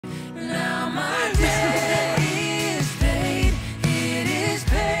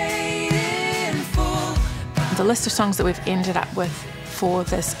the list of songs that we've ended up with for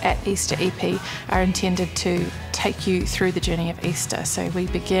this At Easter EP are intended to take you through the journey of Easter. So we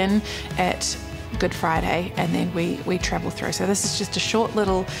begin at Good Friday and then we travel through. So this is just a short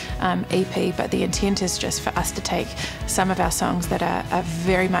little EP, but the intent is just for us to take some of our songs that are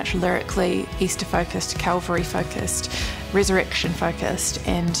very much lyrically Easter focused, Calvary focused, resurrection focused,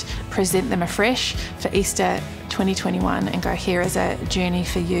 and present them afresh for Easter 2021 and go, here is a journey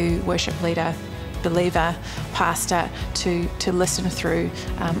for you, worship leader, believer, pastor, to listen through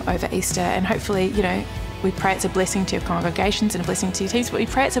over Easter. And hopefully, we pray it's a blessing to your congregations and a blessing to your teams, but we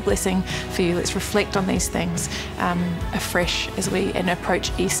pray it's a blessing for you. Let's reflect on these things afresh as we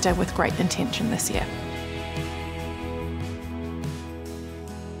approach Easter with great intention this year.